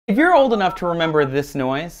If you're old enough to remember this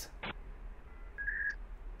noise,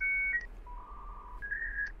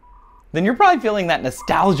 then you're probably feeling that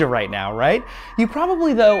nostalgia right now, right? You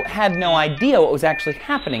probably, though, had no idea what was actually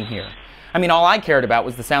happening here. I mean, all I cared about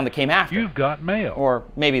was the sound that came after. You've got mail. Or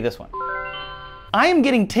maybe this one. I am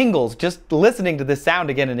getting tingles just listening to this sound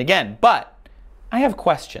again and again, but I have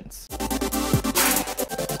questions.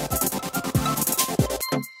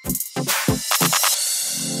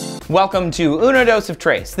 Welcome to Una Dose of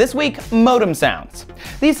Trace. This week, modem sounds.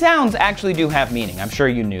 These sounds actually do have meaning. I'm sure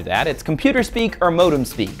you knew that. It's computer speak or modem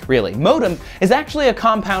speak, really. Modem is actually a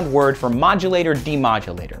compound word for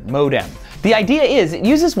modulator-demodulator, modem. The idea is it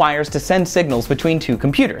uses wires to send signals between two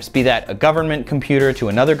computers, be that a government computer to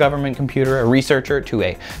another government computer, a researcher to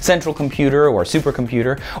a central computer or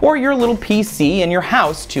supercomputer, or your little PC in your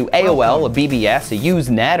house to AOL, a BBS, a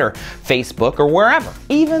Usenet, or Facebook, or wherever.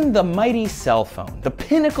 Even the mighty cell phone, the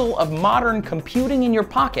pinnacle of modern computing in your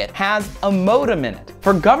pocket, has a modem in it.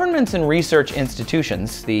 For governments and research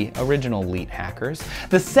institutions, the original elite hackers,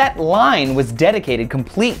 the set line was dedicated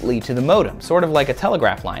completely to the modem, sort of like a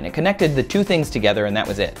telegraph line. It connected the two things together and that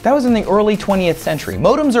was it. That was in the early 20th century.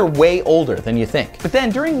 Modems are way older than you think. But then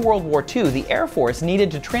during World War II, the Air Force needed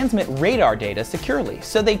to transmit radar data securely,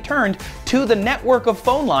 so they turned to the network of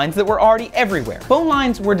phone lines that were already everywhere. Phone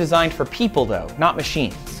lines were designed for people though, not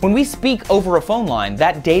machines. When we speak over a phone line,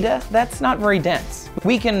 that data, that's not very dense.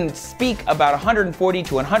 We can speak about 140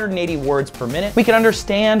 to 180 words per minute. We can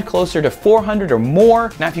understand closer to 400 or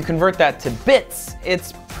more. Now if you convert that to bits,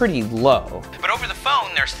 it's pretty low. But over the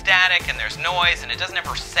phone, there's static and there's noise and it doesn't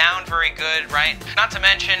ever sound very good, right? Not to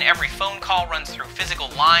mention every phone call runs through physical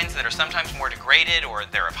lines that are sometimes more degraded or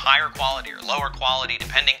they're of higher quality or lower quality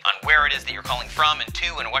depending on where it is that you're calling from and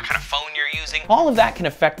to and what kind of phone you're using. All of that can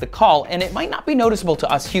affect the call and it might not be noticeable to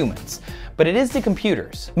us humans, but it is to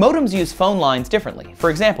computers. Modems use phone lines differently. For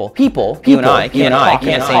example, people you and I can't talk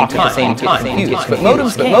at the same time, but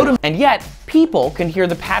modems can. And yet, people can hear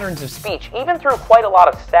the patterns of speech even through quite a lot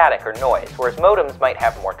of static or noise, whereas modems might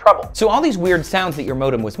have more trouble. So all these weird sounds that your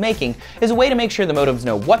modem was making is a way to make sure the modems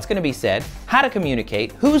know what's going to be said, how to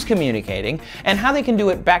communicate, who's communicating, and how they can do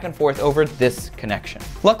it back and forth over this connection.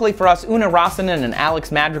 Luckily for us, Oona Räisänen and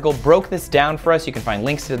Alexis Madrigal broke this down for us. You can find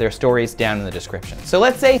links to their stories down in the description. So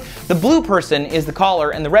let's say the blue person is the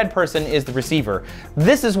caller and the red person is the receiver.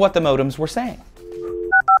 This is what the modems were saying.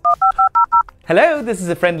 Hello, this is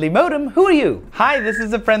a friendly modem. Who are you? Hi, this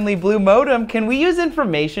is a friendly blue modem. Can we use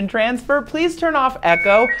information transfer? Please turn off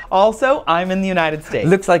echo. Also, I'm in the United States.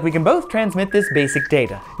 Looks like we can both transmit this basic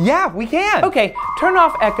data. Yeah, we can. Okay, turn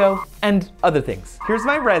off echo and other things. Here's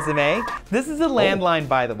my resume. This is a landline,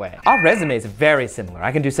 by the way. Our resumes are very similar.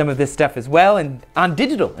 I can do some of this stuff as well and on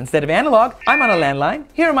digital instead of analog. I'm on a landline.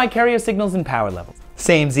 Here are my carrier signals and power levels.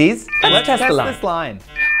 Samesies. Let's test this line.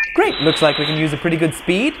 Great, looks like we can use a pretty good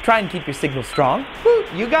speed. Try and keep your signal strong. Woo,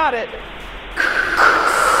 you got it.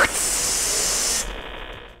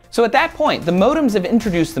 So at that point, the modems have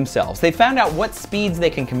introduced themselves. They found out what speeds they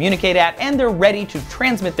can communicate at, and they're ready to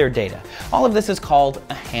transmit their data. All of this is called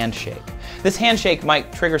a handshake. This handshake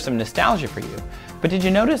might trigger some nostalgia for you, but did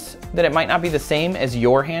you notice that it might not be the same as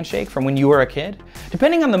your handshake from when you were a kid?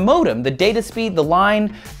 Depending on the modem, the data speed, the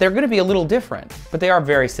line, they're going to be a little different, but they are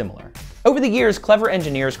very similar. Over the years, clever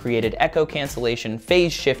engineers created echo cancellation,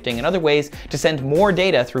 phase shifting, and other ways to send more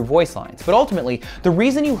data through voice lines. But ultimately, the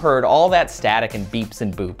reason you heard all that static and beeps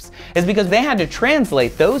and boops is because they had to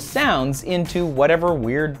translate those sounds into whatever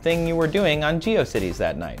weird thing you were doing on GeoCities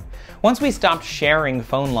that night. Once we stopped sharing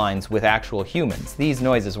phone lines with actual humans, these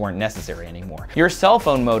noises weren't necessary anymore. Your cell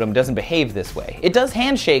phone modem doesn't behave this way. It does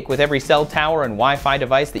handshake with every cell tower and Wi-Fi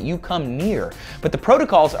device that you come near, but the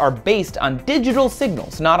protocols are based on digital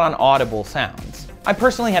signals, not on audible sounds. I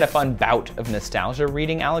personally had a fun bout of nostalgia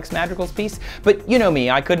reading Alexis Madrigal's piece, but you know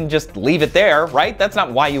me, I couldn't just leave it there, right? That's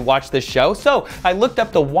not why you watch this show. So I looked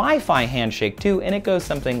up the Wi-Fi handshake too, and it goes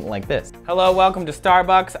something like this. Hello, welcome to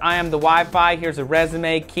Starbucks. I am the Wi-Fi. Here's a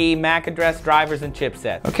resume, key, MAC address, drivers, and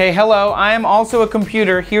chipsets. Okay, hello, I am also a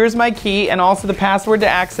computer. Here's my key and also the password to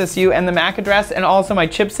access you and the MAC address and also my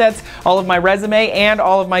chipsets, all of my resume, and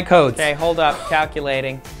all of my codes. Okay, hold up,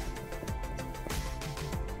 calculating.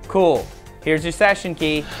 Cool. Here's your session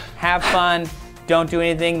key. Have fun. Don't do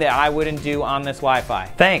anything that I wouldn't do on this Wi-Fi.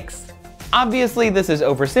 Thanks. Obviously, this is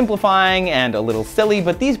oversimplifying and a little silly,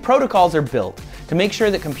 but these protocols are built to make sure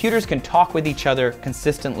that computers can talk with each other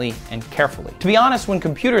consistently and carefully. To be honest, when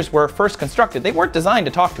computers were first constructed, they weren't designed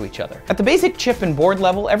to talk to each other. At the basic chip and board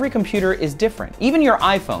level, every computer is different. Even your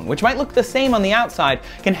iPhone, which might look the same on the outside,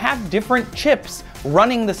 can have different chips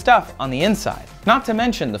running the stuff on the inside. Not to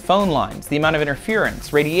mention the phone lines, the amount of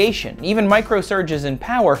interference, radiation, even microsurges in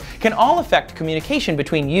power can all affect communication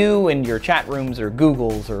between you and your chat rooms or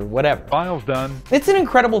Googles or whatever. File's done. It's an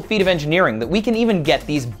incredible feat of engineering that we can even get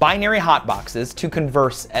these binary hotboxes to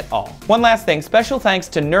converse at all. One last thing, special thanks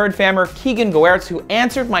to nerdfammer Keegan Goertz, who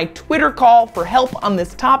answered my Twitter call for help on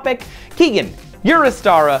this topic. Keegan, you're a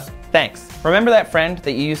star. Thanks. Remember that friend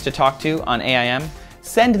that you used to talk to on AIM?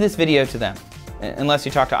 Send this video to them. Unless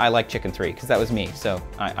you talk to I Like Chicken 3, because that was me, so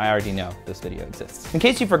I already know this video exists. In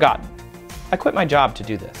case you've forgotten, I quit my job to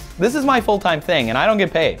do this. This is my full-time thing, and I don't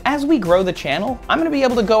get paid. As we grow the channel, I'm gonna be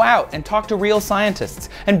able to go out and talk to real scientists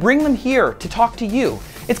and bring them here to talk to you.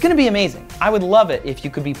 It's gonna be amazing. I would love it if you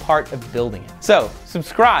could be part of building it. So,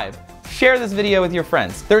 subscribe. Share this video with your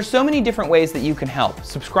friends. There's so many different ways that you can help.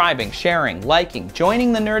 Subscribing, sharing, liking,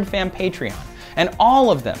 joining the NerdFam Patreon, and all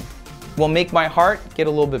of them will make my heart get a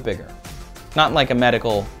little bit bigger. Not like a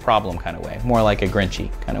medical problem kind of way, more like a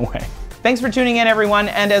Grinchy kind of way. Thanks for tuning in, everyone,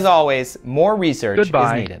 and as always, more research is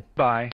needed. Bye.